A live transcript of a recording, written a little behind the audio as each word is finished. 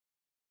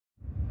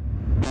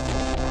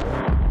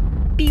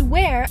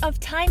Beware of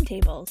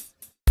timetables.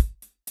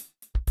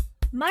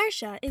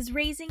 Marcia is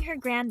raising her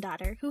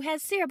granddaughter who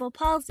has cerebral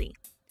palsy.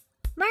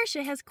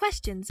 Marcia has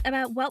questions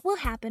about what will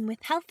happen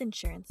with health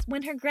insurance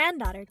when her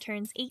granddaughter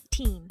turns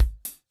 18.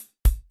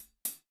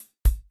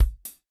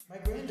 My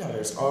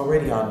granddaughter's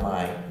already on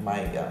my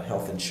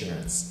health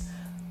insurance.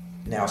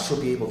 Now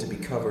she'll be able to be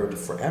covered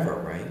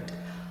forever, right?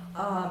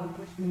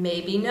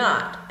 Maybe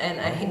not. And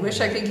I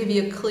wish I could give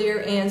you a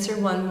clear answer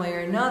one way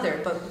or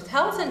another. But with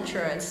health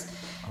insurance,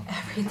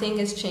 everything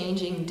is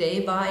changing day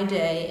by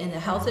day, and the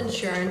health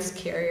insurance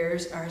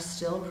carriers are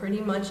still pretty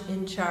much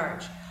in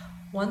charge.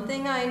 One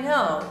thing I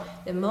know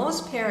that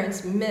most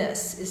parents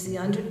miss is the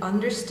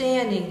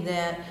understanding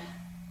that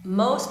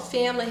most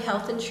family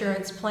health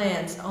insurance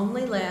plans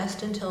only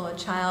last until a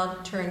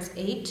child turns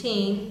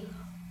 18,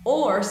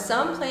 or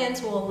some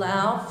plans will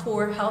allow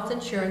for health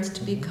insurance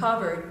to be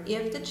covered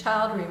if the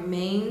child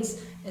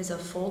remains as a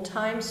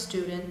full-time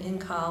student in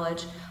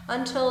college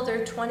until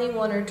they're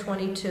 21 or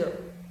 22.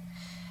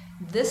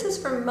 This is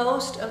for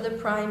most of the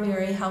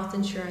primary health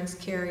insurance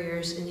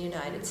carriers in the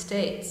United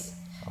States.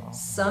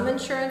 Some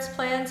insurance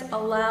plans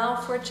allow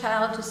for a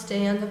child to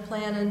stay on the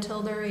plan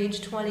until they're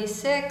age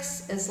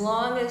 26, as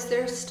long as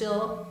they're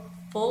still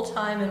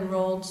full-time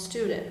enrolled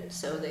student,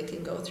 so they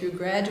can go through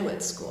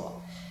graduate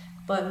school.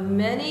 But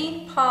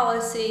many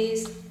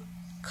policies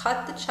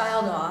cut the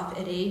child off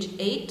at age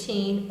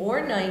 18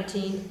 or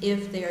 19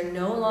 if they are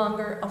no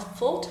longer a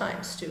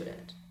full-time student.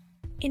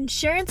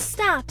 Insurance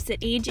stops at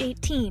age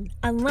 18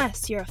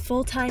 unless you're a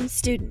full-time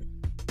student.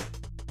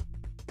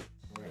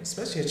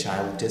 Especially a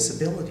child with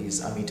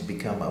disabilities, to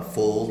become a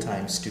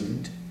full-time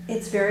student.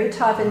 It's very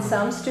tough, and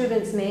some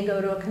students may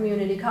go to a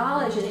community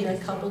college and take a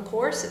couple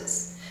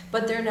courses,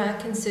 but they're not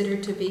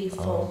considered to be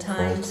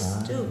full-time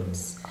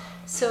students.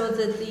 So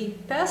that the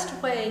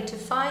best way to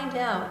find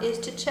out is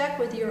to check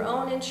with your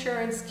own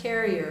insurance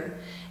carrier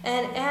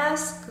and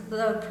ask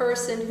the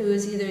person who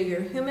is either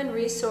your human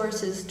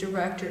resources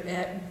director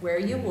at where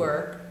you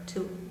work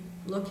to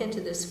look into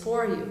this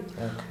for you,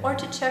 or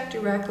to check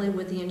directly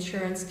with the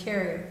insurance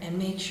carrier and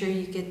make sure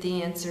you get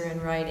the answer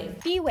in writing.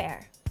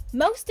 Beware.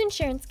 Most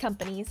insurance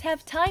companies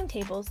have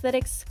timetables that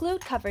exclude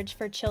coverage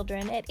for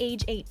children at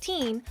age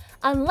 18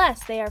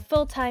 unless they are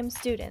full-time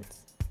students.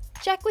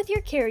 Check with your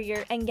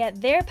carrier and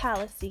get their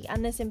policy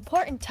on this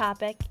important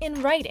topic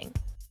in writing.